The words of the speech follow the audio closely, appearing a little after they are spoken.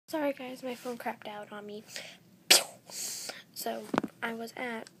Sorry guys, my phone crapped out on me. So, this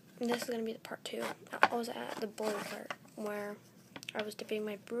is going to be the part 2. I was at the blue part where I was dipping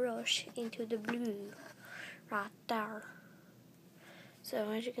my brush into the blue right there. So,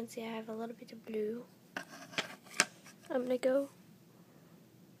 as you can see, I have a little bit of blue. I'm going to go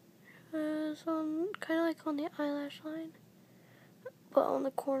kind of like on the eyelash line, but on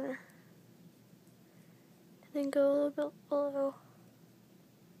the corner. And then go a little bit below.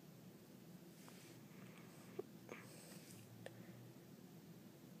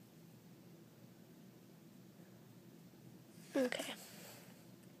 Okay.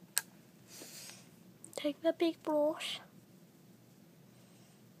 Take the big brush.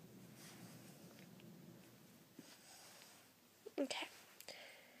 Okay.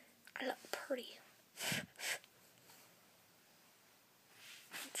 I look pretty. I'm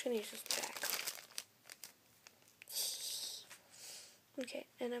just going to use this back. Okay,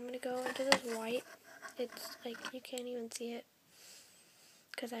 and I'm going to go into this white. It's like, you can't even see it,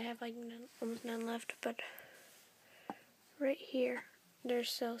 because I have like almost none left, but right here, there's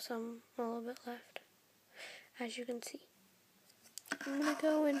still a little bit left, as you can see. I'm going to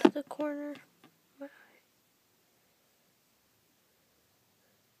go into the corner.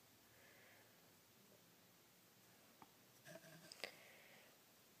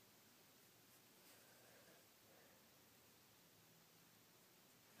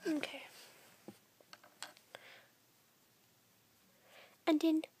 Okay. And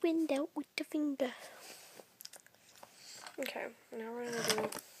then wind out with the finger. Okay, now we're going to do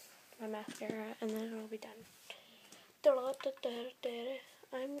my mascara, and then it'll be done.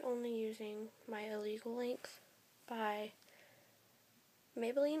 I'm only using my Illegal Length by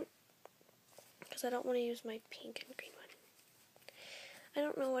Maybelline, because I don't want to use my pink and green one. I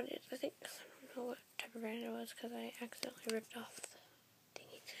don't know what it is. I don't know what type of brand it was, because I accidentally ripped off